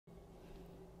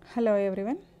Hello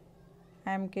everyone,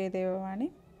 I am K.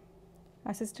 Devavani,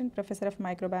 Assistant Professor of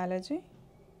Microbiology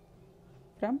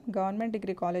from Government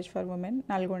Degree College for Women,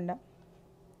 Nalgonda.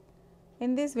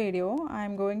 In this video, I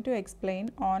am going to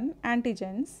explain on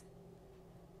antigens.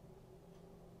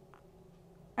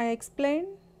 I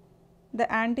explained the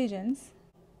antigens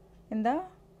in the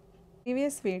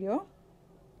previous video,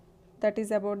 that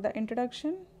is about the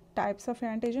introduction, types of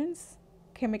antigens,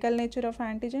 chemical nature of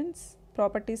antigens,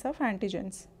 properties of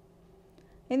antigens.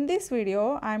 In this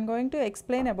video, I am going to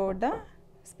explain about the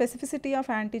specificity of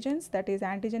antigens, that is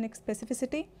antigenic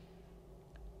specificity,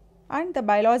 and the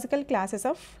biological classes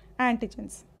of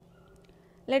antigens.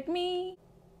 Let me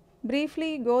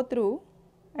briefly go through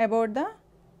about the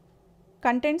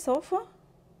contents of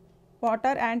what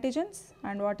are antigens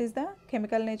and what is the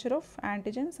chemical nature of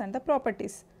antigens and the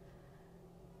properties.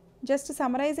 Just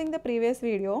summarizing the previous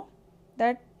video,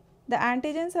 that the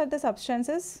antigens are the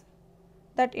substances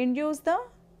that induce the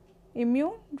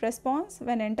immune response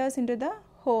when enters into the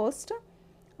host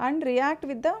and react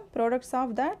with the products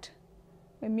of that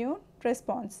immune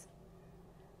response.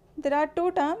 There are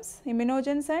two terms,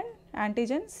 immunogens and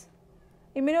antigens.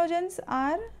 Immunogens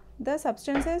are the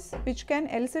substances which can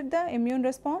elicit the immune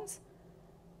response,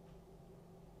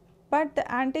 but the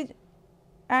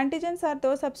antigens are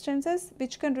those substances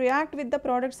which can react with the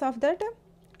products of that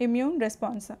immune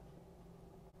response.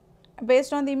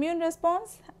 Based on the immune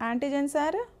response, antigens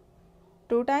are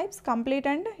two types, complete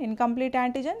and incomplete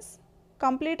antigens.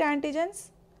 Complete antigens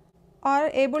are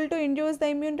able to induce the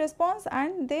immune response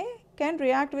and they can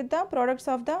react with the products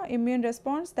of the immune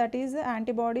response, that is the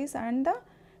antibodies and the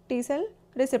T cell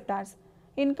receptors.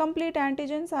 Incomplete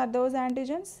antigens are those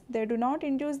antigens, they do not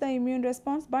induce the immune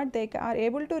response, but they are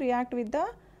able to react with the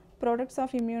products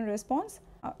of immune response.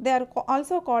 They are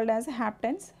also called as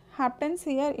haptens. Haptens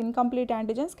here, incomplete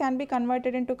antigens, can be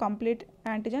converted into complete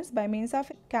antigens by means of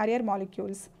carrier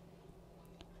molecules.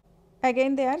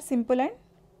 Again, they are simple and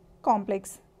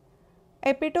complex.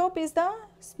 Epitope is the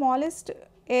smallest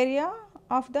area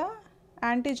of the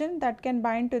antigen that can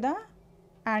bind to the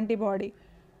antibody.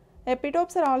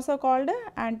 Epitopes are also called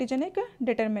antigenic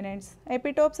determinants.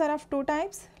 Epitopes are of two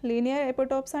types, linear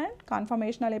epitopes and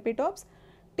conformational epitopes.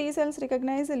 T cells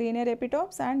recognize linear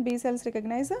epitopes and B cells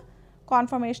recognize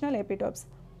conformational epitopes.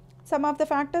 Some of the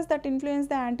factors that influence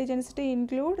the antigenicity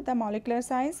include the molecular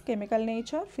size, chemical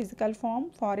nature, physical form,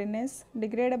 foreignness,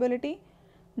 degradability,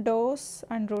 dose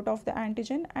and route of the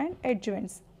antigen, and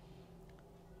adjuvants.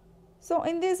 So,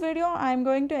 in this video I am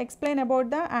going to explain about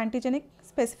the antigenic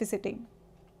specificity.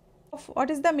 What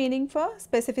is the meaning for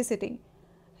specificity?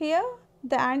 Here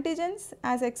the antigens,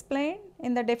 as explained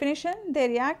in the definition, they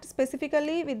react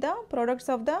specifically with the products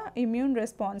of the immune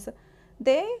response.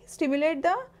 They stimulate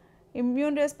the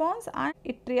immune response and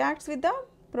it reacts with the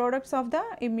products of the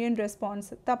immune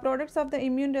response. The products of the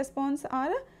immune response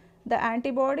are the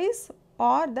antibodies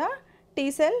or the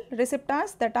T cell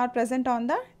receptors that are present on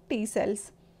the T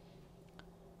cells.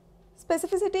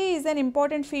 Specificity is an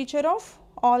important feature of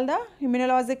all the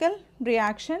immunological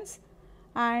reactions,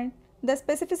 and the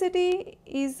specificity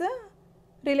is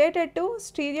related to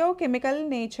stereochemical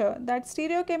nature. That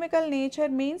stereochemical nature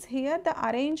means here the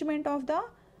arrangement of the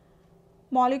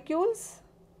molecules,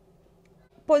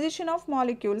 position of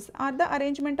molecules or the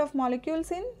arrangement of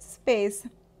molecules in space.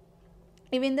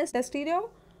 Even the stereo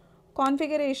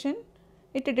configuration,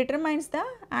 it determines the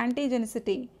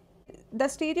antigenicity. The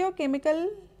stereochemical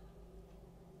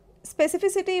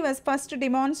specificity was first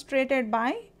demonstrated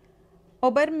by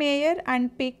Obermeyer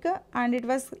and Pick, and it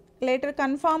was later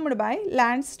confirmed by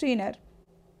Landsteiner.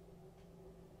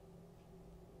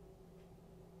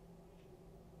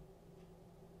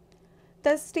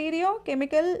 The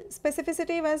stereochemical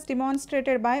specificity was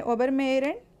demonstrated by Obermeyer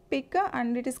and Pick,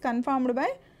 and it is confirmed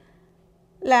by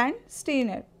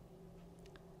Landsteiner.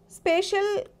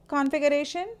 Spatial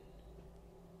configuration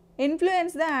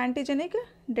influence the antigenic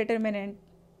determinant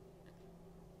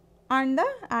and the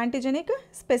antigenic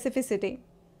specificity.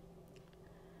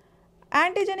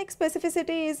 Antigenic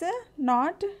specificity is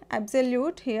not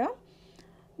absolute here.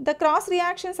 The cross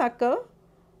reactions occur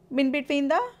in between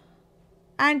the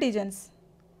antigens.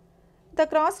 The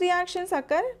cross reactions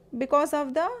occur because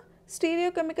of the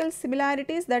stereochemical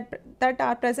similarities that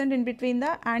are present in between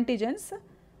the antigens,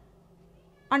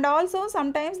 and also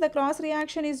sometimes the cross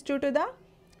reaction is due to the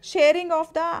sharing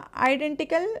of the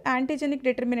identical antigenic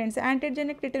determinants.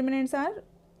 Antigenic determinants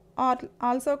are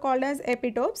also called as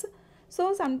epitopes.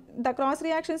 So, the cross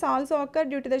reactions also occur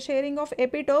due to the sharing of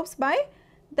epitopes by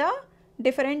the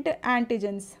different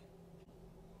antigens.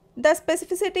 The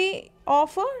specificity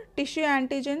of tissue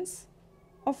antigens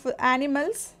of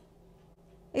animals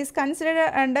is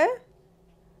considered under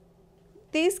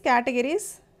these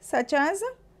categories such as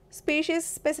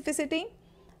species specificity,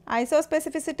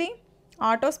 isospecificity,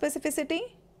 autospecificity,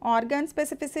 organ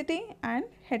specificity and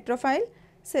heterophile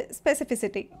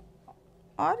specificity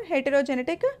or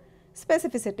heterogenetic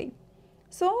specificity.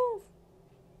 So,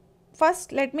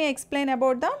 first let me explain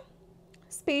about the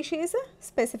species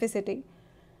specificity.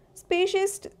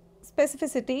 Species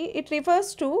specificity, it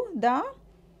refers to the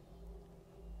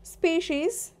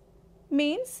species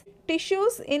means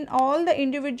tissues in all the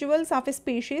individuals of a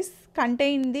species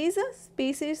contain these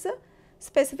species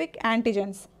specific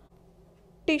antigens.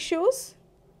 Tissues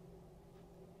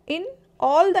in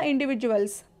all the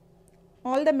individuals,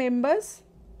 all the members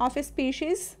of a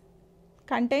species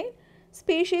contain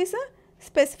species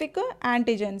specific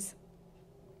antigens.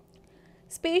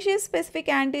 Species specific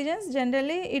antigens,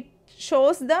 generally it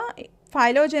shows the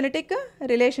phylogenetic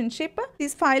relationship.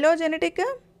 This phylogenetic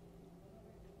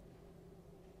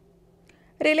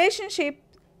relationship,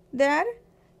 they are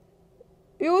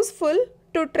useful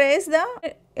to trace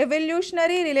the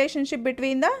evolutionary relationship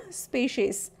between the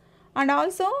species, and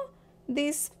also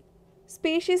these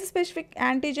species specific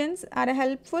antigens are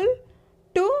helpful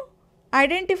to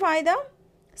identify the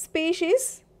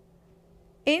species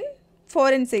in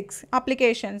forensics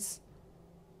applications.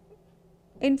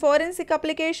 In forensic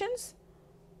applications,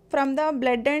 from the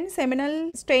blood and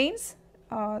seminal stains,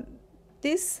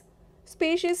 these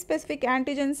species specific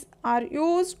antigens are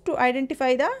used to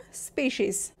identify the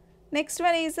species. Next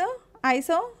one is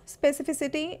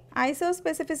isospecificity.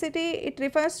 Isospecificity, it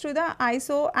refers to the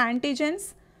iso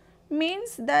antigens,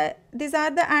 means that these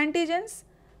are the antigens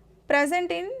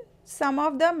present in some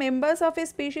of the members of a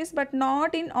species but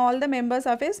not in all the members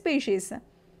of a species.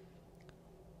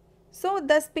 So,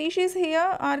 the species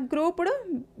here are grouped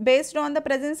based on the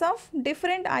presence of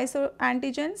different iso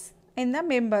antigens in the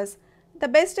members. The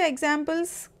best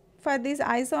examples for these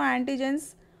iso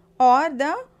antigens are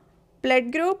the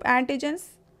blood group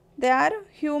antigens. They are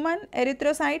human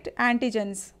erythrocyte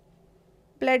antigens.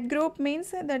 Blood group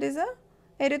means that is a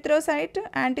erythrocyte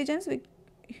antigens with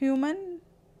human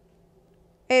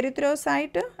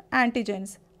erythrocyte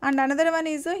antigens, and another one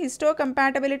is a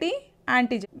histocompatibility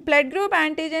antigen. Blood group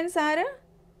antigens are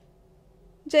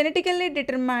genetically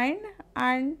determined,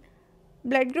 and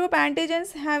blood group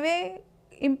antigens have a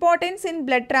importance in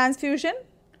blood transfusion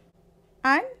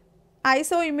and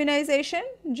isoimmunization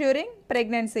during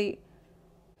pregnancy,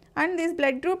 and these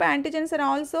blood group antigens are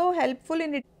also helpful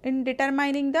in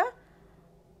determining the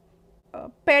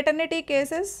paternity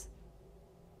cases,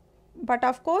 but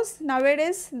of course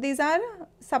nowadays these are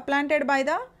supplanted by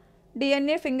the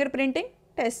DNA fingerprinting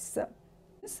tests.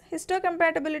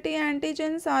 Histocompatibility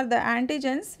antigens are the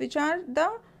antigens which are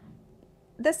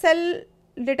the cell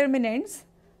determinants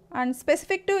and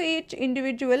specific to each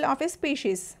individual of a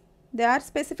species. They are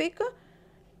specific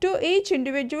to each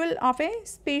individual of a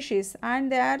species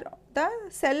and they are the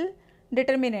cell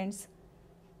determinants.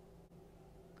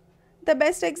 The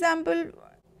best example,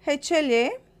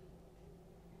 HLA.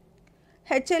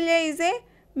 HLA is a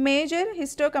major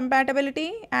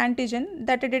histocompatibility antigen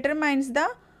that determines the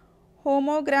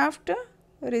homograft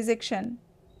rejection.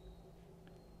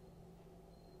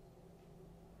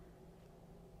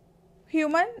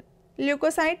 Human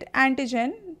leukocyte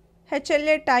antigen,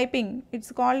 HLA typing, it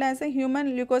is called as a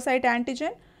human leukocyte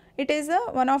antigen. It is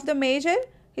one of the major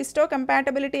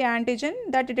histocompatibility antigen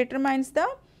that determines the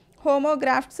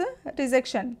homograft's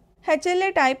rejection.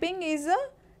 HLA typing is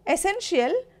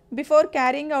essential before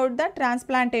carrying out the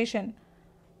transplantation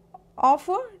of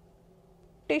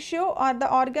tissue or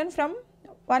the organ from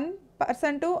one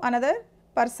person to another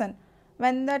person.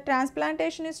 When the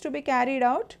transplantation is to be carried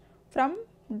out from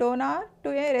donor to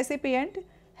a recipient,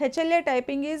 HLA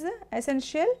typing is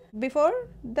essential before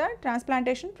the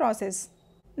transplantation process.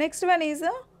 Next one is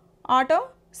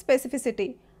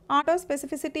autospecificity.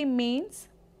 Autospecificity means,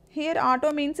 here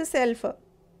auto means self.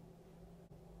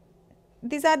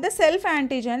 These are the self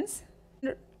antigens,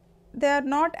 they are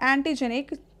not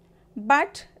antigenic,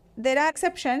 but there are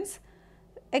exceptions.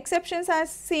 Exceptions are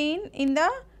seen in the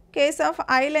case of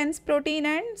I-lens protein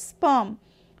and sperm,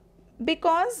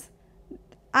 because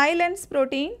I-lens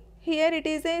protein, here it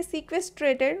is a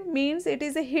sequestrated, means it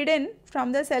is a hidden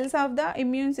from the cells of the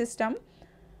immune system.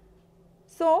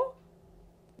 So,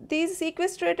 these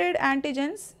sequestrated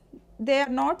antigens, they are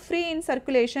not free in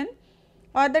circulation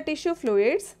or the tissue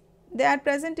fluids, they are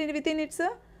present within its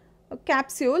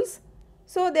capsules.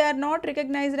 So, they are not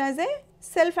recognized as a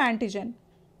self antigen.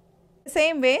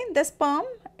 Same way, the sperm,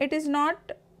 it is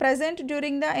not present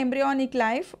during the embryonic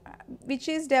life, which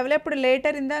is developed later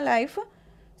in the life.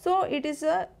 So, it is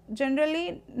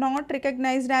generally not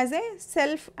recognized as a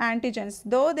self antigens,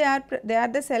 though they are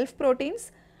the self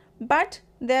proteins, but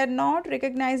they are not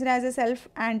recognized as a self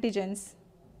antigens.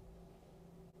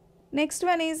 Next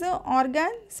one is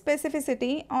organ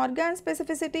specificity. Organ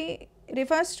specificity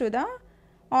refers to the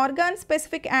organ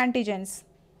specific antigens.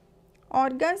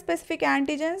 Organ specific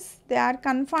antigens, they are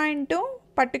confined to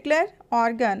particular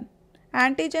organ.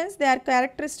 Antigens, they are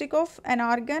characteristic of an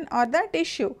organ or the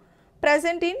tissue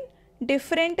present in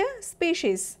different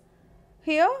species.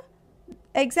 Here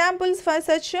examples for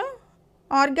such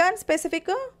organ specific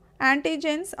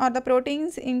antigens or the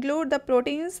proteins include the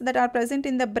proteins that are present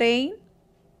in the brain,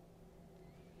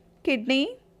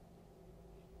 kidney,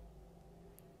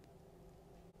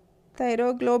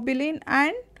 thyroglobulin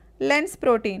and lens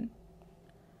protein.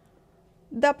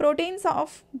 The proteins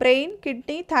of brain,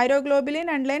 kidney, thyroglobulin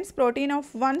and lens protein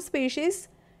of one species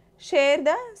share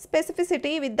the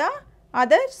specificity with the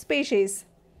other species.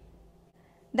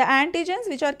 The antigens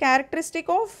which are characteristic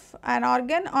of an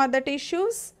organ or the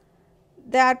tissues,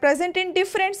 they are present in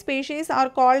different species are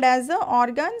called as the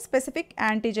organ specific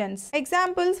antigens.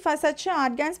 Examples for such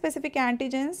organ specific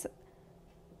antigens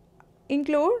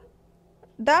include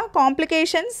the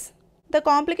complications. The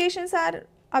complications are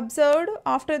observed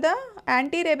after the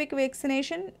anti-rabic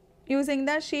vaccination using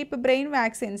the sheep brain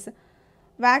vaccines.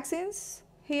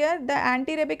 Here the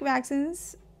anti-rabic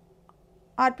vaccines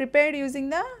are prepared using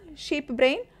the sheep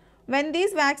brain. When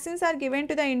these vaccines are given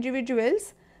to the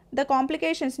individuals, the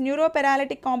complications,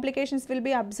 neuroparalytic complications will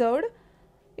be observed.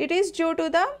 It is due to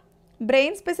the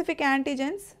brain specific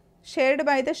antigens shared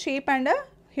by the sheep and a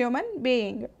human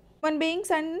being. Human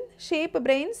beings and sheep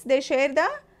brains, they share the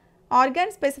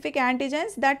organ specific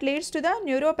antigens that leads to the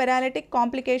neuroparalytic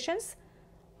complications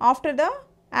after the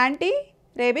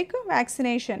anti-rabic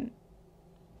vaccination.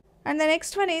 And the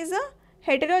next one is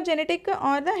heterogenetic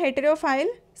or the heterophile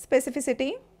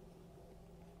specificity.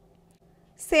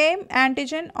 Same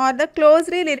antigen or the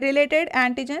closely related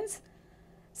antigens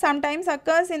sometimes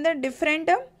occurs in the different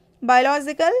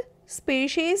biological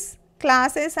species,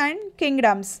 classes and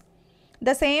kingdoms.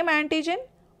 The same antigen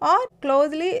or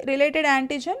closely related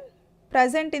antigen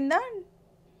present in the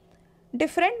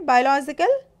different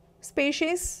biological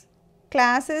species,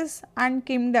 classes and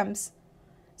kingdoms.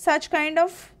 Such kind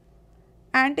of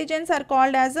antigens are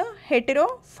called as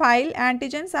heterophile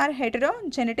antigens or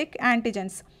heterogenetic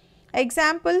antigens.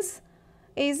 Examples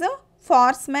is a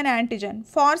Forceman antigen.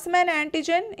 Forceman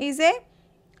antigen is a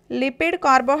lipid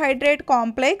carbohydrate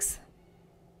complex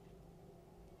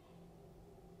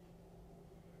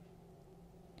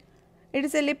It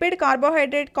is a lipid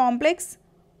carbohydrate complex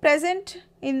present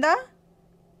in the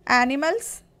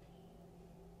animals,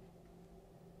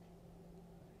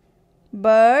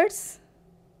 birds.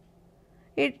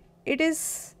 It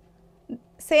is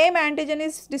same antigen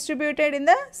is distributed in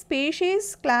the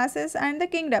species, classes and the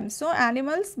kingdoms. So,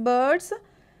 animals, birds,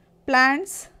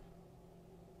 plants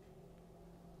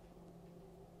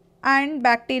and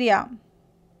bacteria.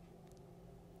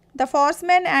 The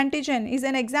Forceman antigen is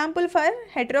an example for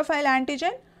heterophile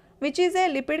antigen, which is a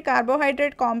lipid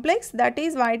carbohydrate complex that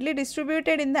is widely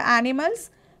distributed in the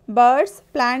animals, birds,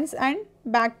 plants and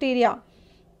bacteria.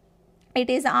 It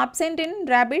is absent in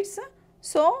rabbits.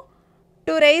 So,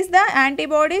 to raise the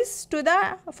antibodies to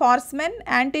the Forceman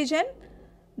antigen,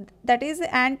 that is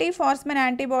anti-Forceman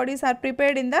antibodies are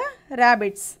prepared in the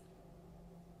rabbits.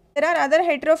 There are other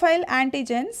heterophile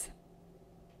antigens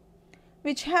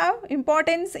which have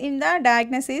importance in the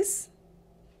diagnosis.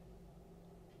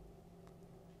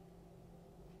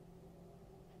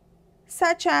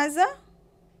 Such as a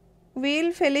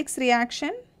Weil-Felix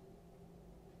reaction,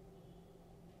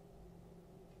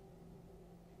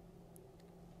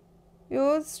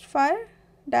 used for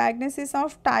diagnosis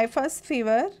of typhus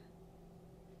fever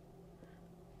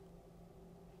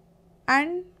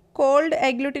and cold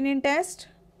agglutinin test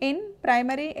in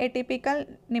primary atypical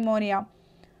pneumonia.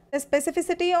 The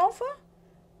specificity of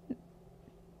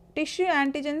tissue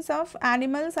antigens of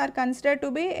animals are considered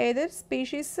to be either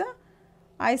species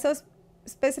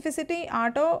isospecificity,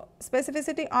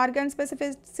 autospecificity, organ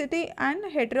specificity and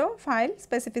heterophile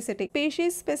specificity.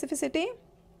 Species specificity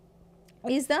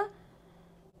is the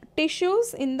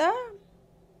tissues in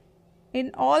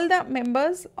all the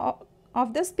members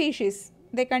of the species.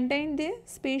 They contain the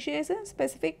species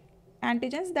specific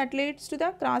antigens that leads to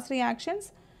the cross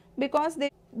reactions because the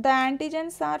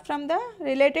antigens are from the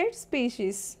related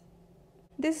species.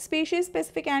 These species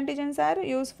specific antigens are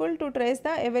useful to trace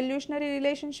the evolutionary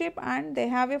relationship and they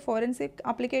have a forensic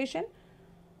application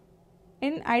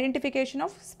in identification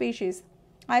of species.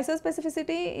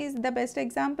 Isospecificity is the best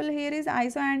example here is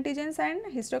isoantigens and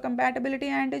histocompatibility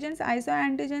antigens.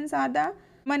 Isoantigens are the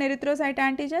human erythrocyte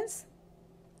antigens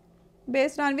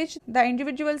based on which the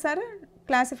individuals are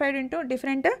classified into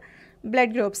different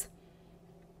blood groups.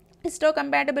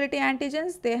 Histocompatibility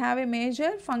antigens, they have a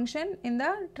major function in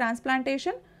the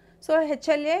transplantation. So,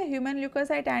 HLA, human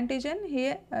leukocyte antigen,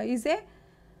 here is a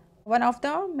one of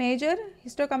the major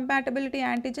histocompatibility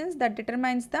antigens that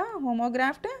determines the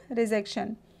homograft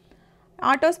resection.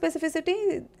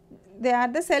 Autospecificity, they are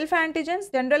the self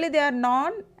antigens, generally they are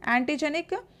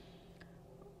non-antigenic,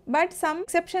 but some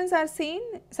exceptions are seen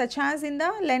such as in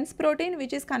the lens protein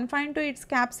which is confined to its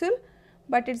capsule,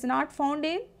 but it is not found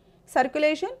in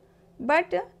circulation,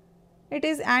 but it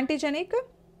is antigenic.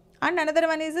 And another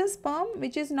one is a sperm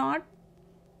which is not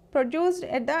produced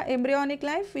at the embryonic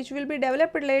life, which will be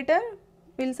developed later,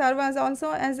 will serve as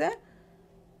also an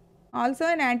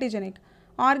antigenic.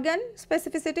 Organ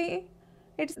specificity,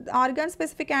 it is organ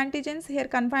specific antigens here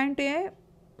confined to a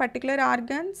particular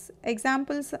organs.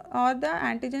 Examples are the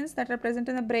antigens that are present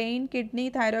in the brain,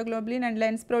 kidney, thyroglobulin and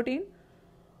lens protein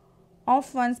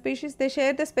of one species. They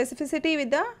share the specificity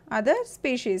with the other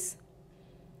species.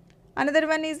 Another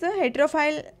one is the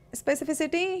heterophile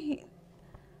specificity.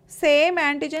 Same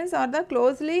antigens or the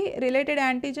closely related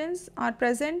antigens are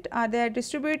present or they are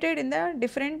distributed in the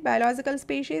different biological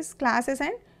species, classes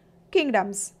and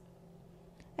kingdoms.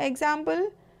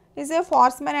 Example is a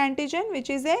Forsman antigen, which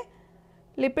is a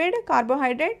lipid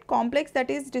carbohydrate complex that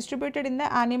is distributed in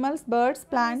the animals, birds,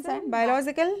 plants and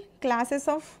biological classes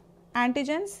of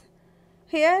antigens.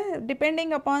 Here,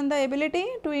 depending upon the ability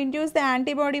to induce the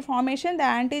antibody formation, the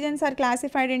antigens are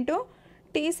classified into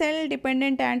T cell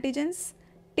dependent antigens.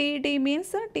 TD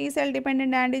means T cell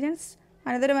dependent antigens.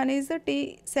 Another one is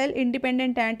T cell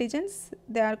independent antigens.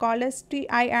 They are called as TI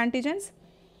antigens.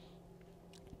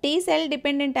 T cell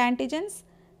dependent antigens,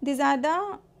 these are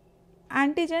the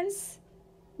antigens,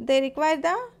 they require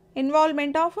the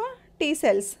involvement of T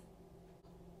cells.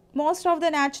 Most of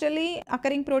the naturally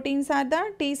occurring proteins are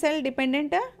the T cell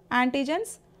dependent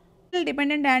antigens. T cell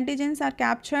dependent antigens are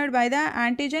captured by the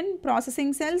antigen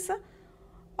processing cells,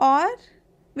 or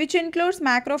which includes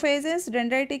macrophages,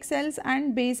 dendritic cells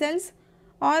and B cells,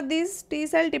 or these T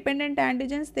cell dependent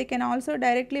antigens, they can also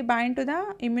directly bind to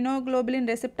the immunoglobulin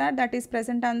receptor that is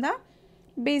present on the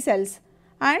B cells.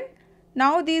 And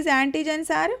now these antigens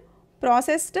are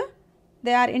processed,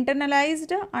 they are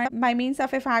internalized by means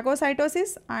of a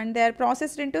phagocytosis and they are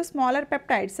processed into smaller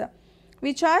peptides,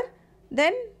 which are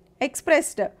then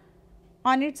expressed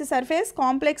on its surface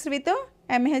complexed with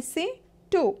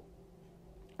MHC2.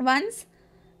 Once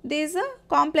this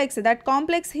complex, that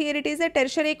complex here it is a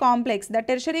tertiary complex. The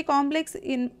tertiary complex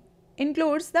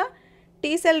includes the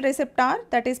T cell receptor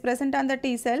that is present on the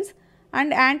T cells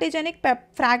and antigenic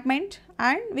fragment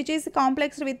and which is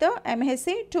complexed with the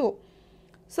MHC2.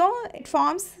 So, it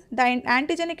forms the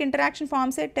antigenic interaction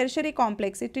forms a tertiary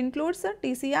complex. It includes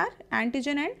TCR,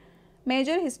 antigen and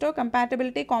major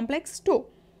histocompatibility complex 2.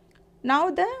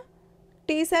 Now, the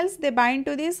T cells they bind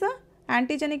to this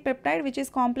antigenic peptide which is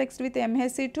complexed with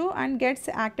MHC2 and gets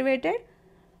activated.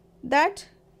 That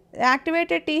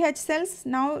activated TH cells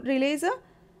now release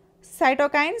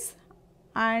cytokines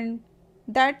and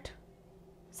that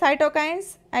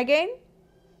cytokines again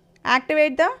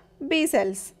activate the B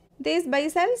cells. These B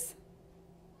cells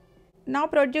now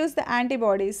produce the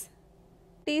antibodies.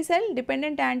 T cell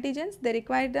dependent antigens, they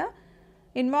require the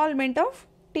involvement of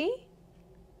T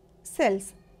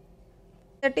cells.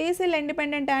 The T cell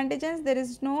independent antigens, there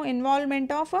is no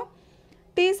involvement of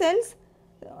T cells.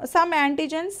 Some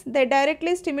antigens, they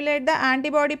directly stimulate the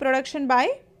antibody production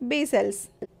by B cells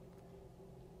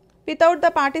without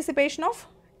the participation of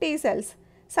T cells.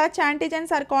 Such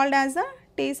antigens are called as the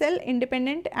T cell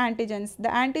independent antigens, the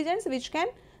antigens which can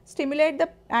stimulate the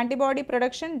antibody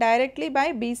production directly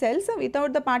by B cells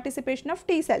without the participation of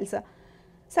T cells.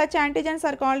 Such antigens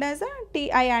are called as TI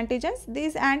antigens.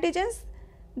 These antigens,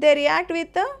 they react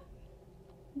with the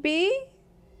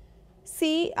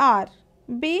BCR,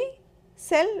 B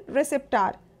cell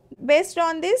receptor. Based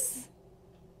on this,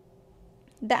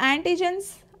 the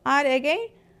antigens are again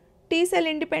T cell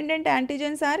independent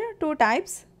antigens are two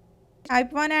types,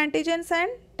 type 1 antigens and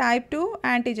type 2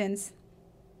 antigens.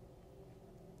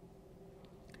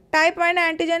 Type 1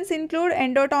 antigens include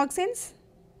endotoxins.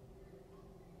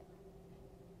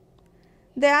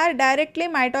 They are directly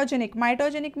mitogenic.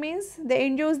 Mitogenic means they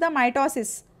induce the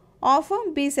mitosis of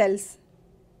B cells.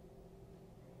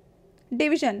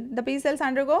 Division, the B cells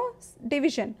undergo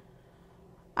division.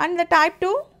 And the type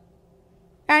 2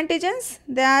 antigens,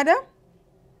 they are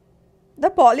the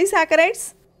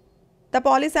polysaccharides. The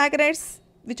polysaccharides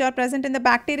which are present in the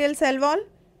bacterial cell wall.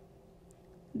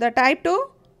 The type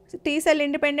 2 T cell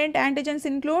independent antigens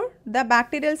include the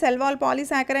bacterial cell wall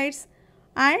polysaccharides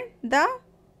and the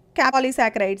cap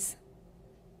polysaccharides,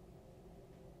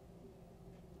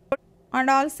 and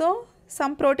also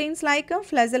some proteins like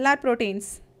flagellar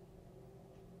proteins.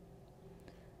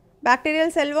 Bacterial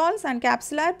cell walls and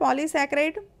capsular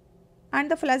polysaccharide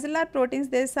and the flagellar proteins,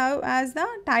 they serve as the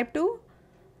type 2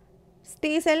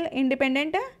 T cell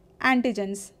independent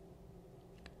antigens.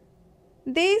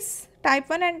 These type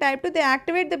 1 and type 2, they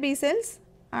activate the B cells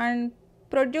and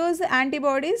produce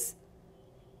antibodies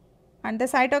and the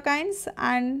cytokines,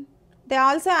 and they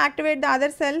also activate the other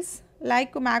cells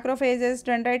like macrophages,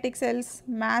 dendritic cells,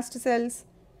 mast cells,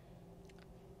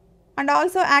 and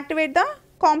also activate the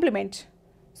complement.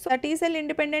 So, the T cell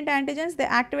independent antigens, they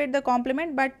activate the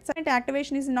complement, but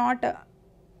activation is not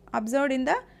observed in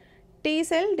the T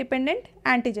cell dependent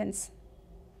antigens.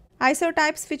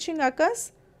 Isotype switching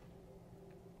occurs.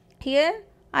 Here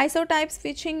isotype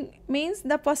switching means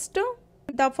the first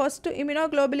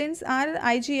immunoglobulins are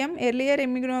IgM, earlier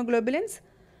immunoglobulins,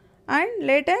 and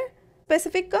later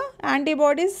specific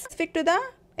antibodies specific to the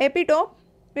epitope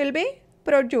will be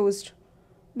produced.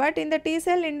 But in the T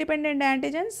cell independent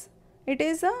antigens, it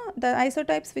is the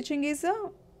isotype switching is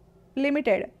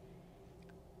limited.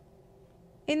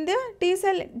 In the T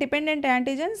cell dependent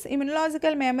antigens,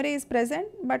 immunological memory is present,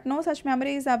 but no such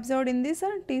memory is observed in this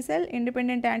T cell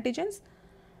independent antigens.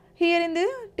 Here in the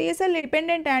T cell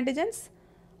dependent antigens,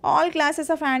 all classes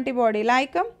of antibody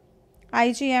like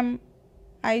IgM,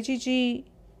 IgG,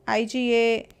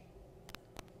 IgA,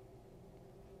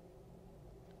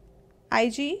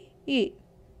 IgE,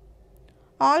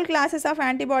 all classes of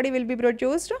antibody will be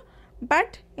produced,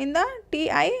 but in the Ti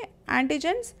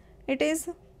antigens, it is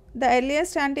the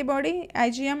earliest antibody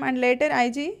IgM and later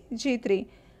IgG3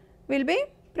 will be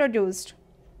produced.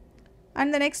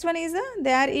 And the next one is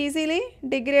they are easily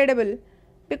degradable,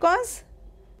 because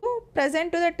to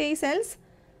present to the T cells,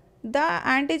 the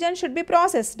antigen should be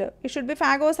processed, it should be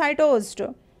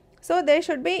phagocytosed. So, they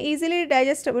should be easily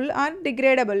digestible or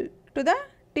degradable to the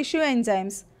tissue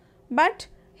enzymes, but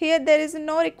here there is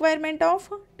no requirement of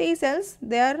T cells,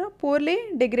 they are poorly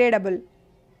degradable.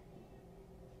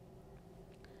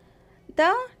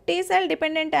 The T cell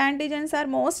dependent antigens are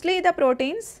mostly the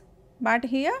proteins, but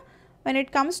here when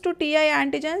it comes to Ti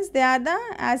antigens, they are the,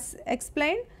 as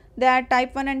explained, they are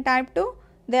type 1 and type 2,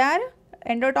 they are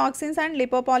endotoxins and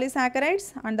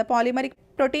lipopolysaccharides and the polymeric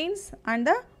proteins and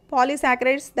the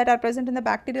polysaccharides that are present in the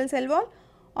bacterial cell wall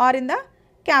or in the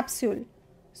capsule.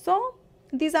 So,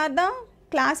 these are the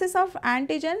classes of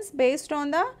antigens based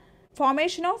on the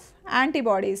formation of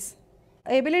antibodies.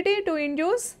 Ability to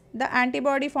induce the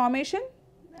antibody formation,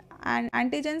 and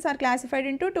antigens are classified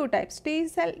into two types, T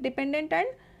cell dependent and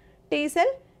T cell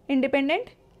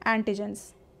independent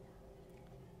antigens.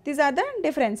 These are the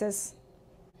differences.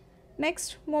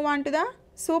 Next, move on to the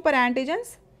super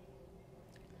antigens.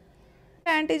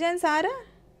 Antigens are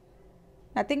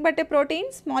nothing but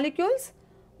proteins, molecules,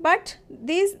 but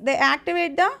these they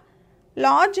activate the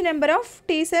large number of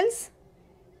T cells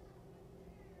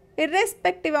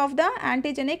irrespective of the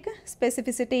antigenic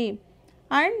specificity,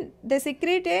 and they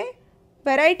secrete a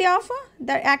variety of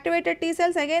the activated T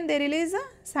cells, again they release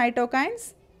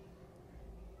cytokines.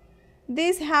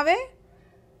 These have a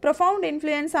profound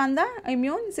influence on the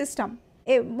immune system.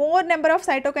 A more number of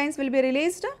cytokines will be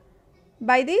released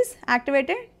by these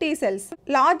activated T cells.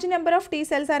 Large number of T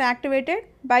cells are activated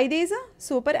by these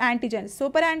super antigens.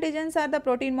 Super antigens are the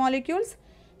protein molecules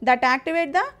that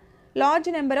activate the large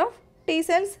number of T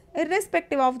cells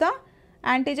irrespective of the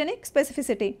antigenic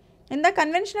specificity. In the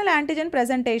conventional antigen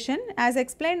presentation, as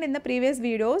explained in the previous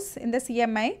videos in the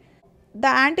CMI, the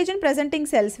antigen presenting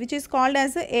cells, which is called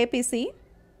as APC.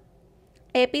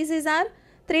 APCs are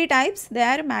three types, they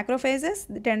are macrophages,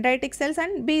 dendritic cells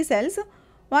and B cells.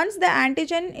 Once the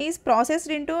antigen is processed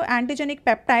into antigenic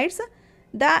peptides,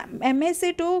 the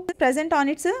MHC2 is present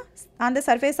on the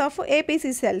surface of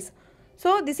APC cells.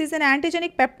 So, this is an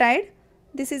antigenic peptide.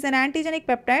 This is an antigenic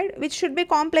peptide which should be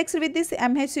complexed with this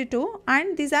MHC2,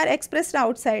 and these are expressed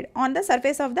outside on the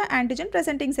surface of the antigen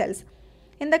presenting cells.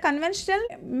 In the conventional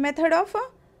method of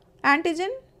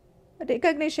antigen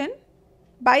recognition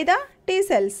by the T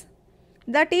cells,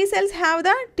 the T cells have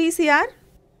the TCR.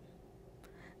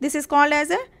 This is called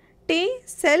as a T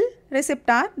cell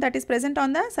receptor that is present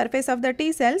on the surface of the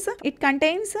T cells. It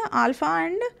contains alpha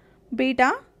and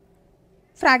beta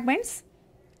fragments.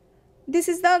 This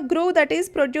is the groove that is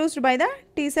produced by the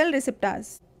T cell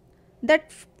receptors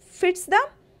that fits the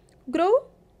groove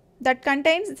that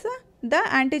contains the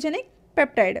antigenic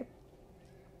peptide.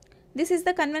 This is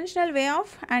the conventional way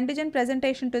of antigen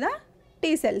presentation to the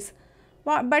T cells.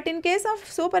 But in case of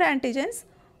super antigens,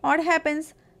 what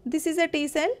happens? This is a T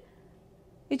cell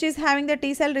which is having the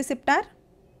T cell receptor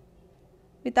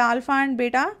with alpha and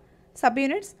beta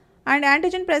subunits, and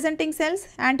antigen presenting cells,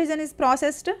 antigen is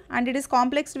processed and it is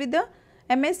complexed with the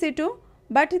MSC2,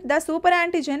 but the super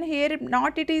antigen here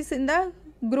not it is in the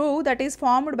groove that is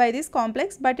formed by this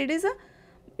complex, but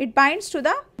it binds to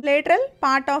the lateral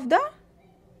part of the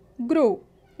groove.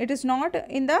 It is not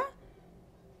in the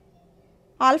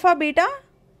alpha beta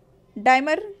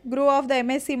dimer groove of the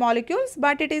MSC molecules,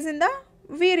 but it is in the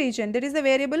V region, that is the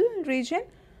variable region,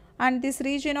 and this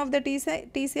region of the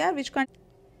TCR which contains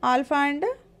alpha and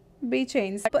B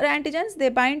chains. Super antigens, they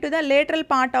bind to the lateral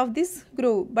part of this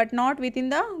groove, but not within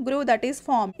the groove that is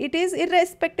formed. It is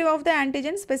irrespective of the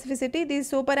antigen specificity. These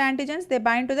super antigens, they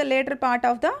bind to the lateral part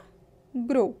of the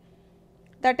groove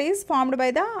that is formed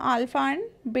by the alpha and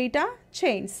beta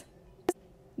chains.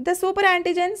 The super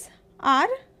antigens are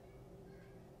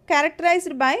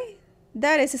characterized by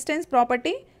the resistance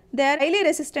property. They are highly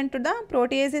resistant to the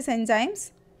proteases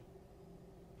enzymes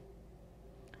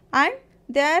and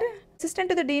they are resistant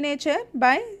to the denature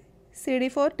by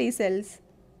CD4 T cells.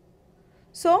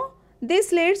 So,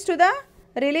 this leads to the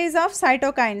release of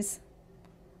cytokines.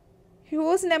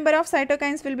 Huge number of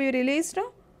cytokines will be released,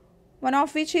 one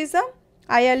of which is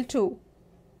IL-2.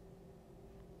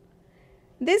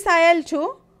 This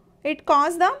IL-2, it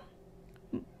causes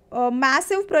the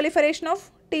massive proliferation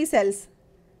of T cells.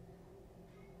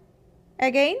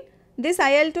 Again, this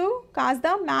IL-2 causes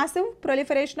the massive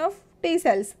proliferation of T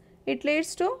cells. It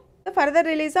leads to the further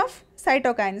release of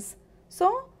cytokines.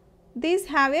 So, these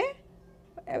have a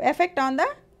effect on the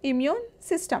immune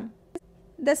system.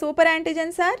 The super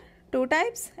antigens are two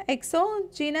types,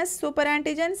 exogenous super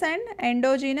antigens and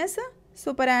endogenous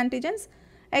super antigens.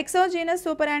 Exogenous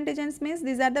super antigens means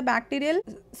these are the bacterial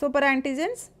super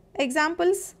antigens.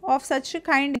 Examples of such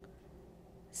kind: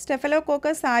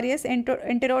 Staphylococcus aureus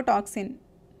enterotoxin.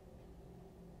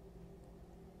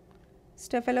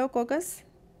 Staphylococcus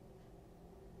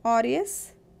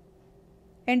aureus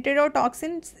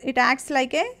enterotoxin, it acts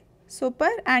like a super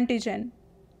antigen.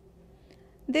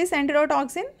 This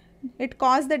enterotoxin, it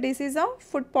causes the disease of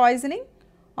food poisoning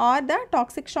or the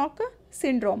toxic shock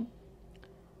syndrome.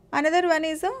 Another one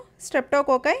is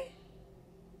streptococci,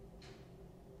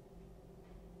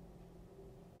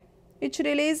 which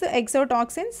release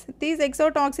exotoxins. These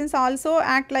exotoxins also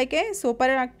act like a super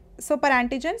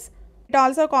antigens. It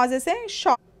also causes a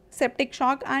shock, septic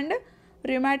shock and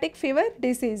rheumatic fever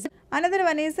disease. Another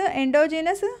one is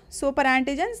endogenous super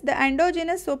antigens. The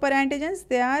endogenous super antigens,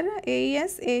 they are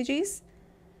AES, AGs.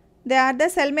 They are the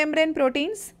cell membrane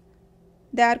proteins.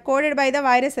 They are coded by the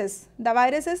viruses. The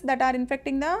viruses that are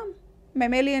infecting the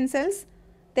mammalian cells,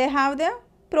 they have the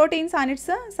proteins on its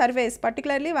surface,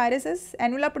 particularly viruses,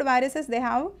 enveloped viruses, they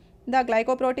have the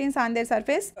glycoproteins on their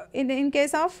surface. In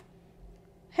case of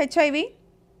HIV,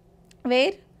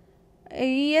 where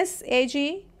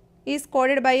ESAG is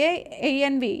coded by a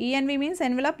ENV. ENV means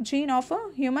enveloped gene of a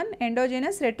human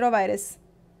endogenous retrovirus.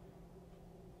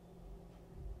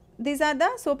 These are the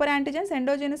super antigens.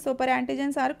 Endogenous super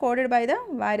antigens are coded by the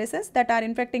viruses that are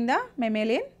infecting the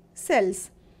mammalian cells.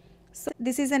 So,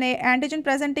 this is an antigen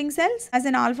presenting cells as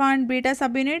an alpha and beta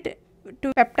subunit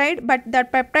to peptide, but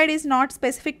that peptide is not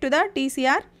specific to the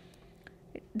TCR.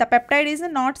 The peptide is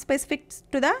not specific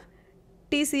to the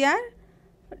TCR.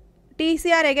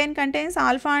 TCR again contains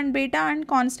alpha and beta and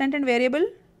constant and variable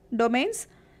domains.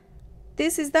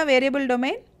 This is the variable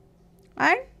domain,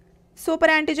 and super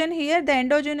antigen here, the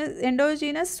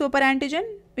endogenous super antigen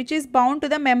which is bound to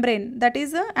the membrane, that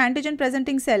is the antigen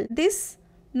presenting cell. This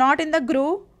not in the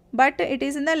groove, but it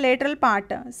is in the lateral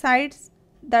part, sides,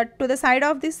 that to the side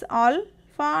of this alpha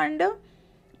and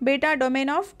beta domain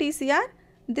of TCR,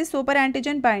 this super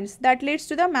antigen binds. That leads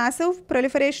to the massive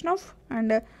proliferation of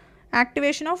and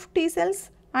activation of T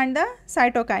cells and the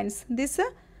cytokines. This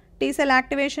T cell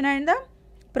activation and the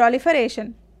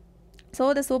proliferation.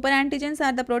 So, the super antigens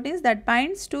are the proteins that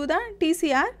binds to the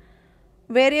TCR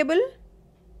variable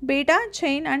beta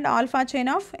chain and alpha chain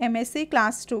of MSC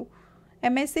class 2.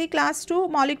 MSC class 2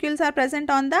 molecules are present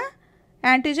on the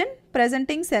antigen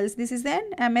presenting cells. This is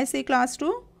an MSC class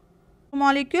 2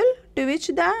 molecule to which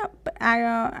the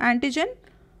antigen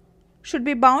should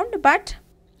be bound, but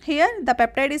here the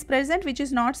peptide is present which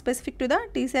is not specific to the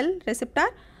T cell receptor,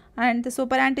 and the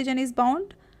super antigen is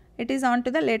bound, it is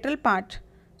onto the lateral part.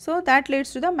 So, that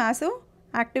leads to the massive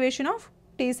activation of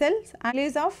T cells and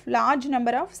release of large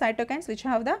number of cytokines which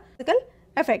have the physical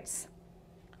effects.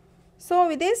 So,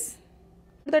 with this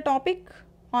the topic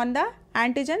on the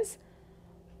antigens.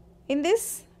 In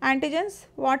this antigens,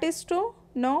 what is to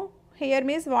know here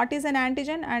means what is an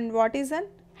antigen and what is an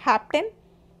hapten,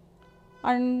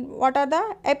 and what are the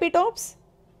epitopes,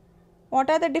 what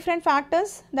are the different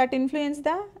factors that influence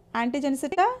the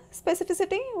antigenicity, the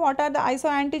specificity, what are the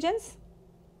isoantigens,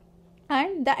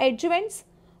 and the adjuvants.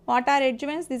 What are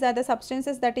adjuvants? These are the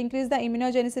substances that increase the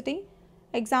immunogenicity.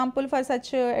 Example for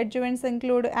such adjuvants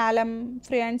include alum,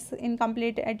 friends,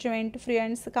 incomplete adjuvant,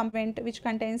 friends, complement which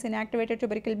contains inactivated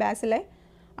tubercle bacilli,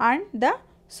 and the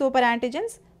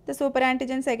superantigens. The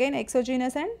superantigens again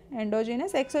exogenous and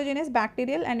endogenous. Exogenous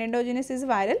bacterial and endogenous is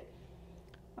viral.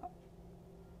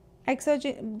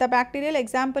 The bacterial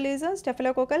example is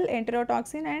staphylococcal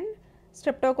enterotoxin and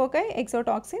streptococci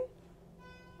exotoxin.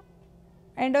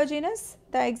 Endogenous,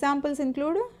 the examples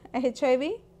include HIV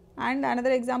and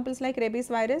another examples like rabies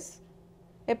virus,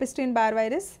 Epstein-Barr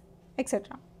virus,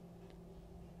 etc.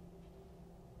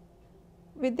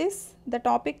 With this, the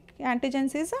topic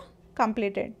antigens is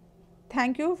completed.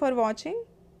 Thank you for watching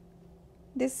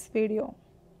this video.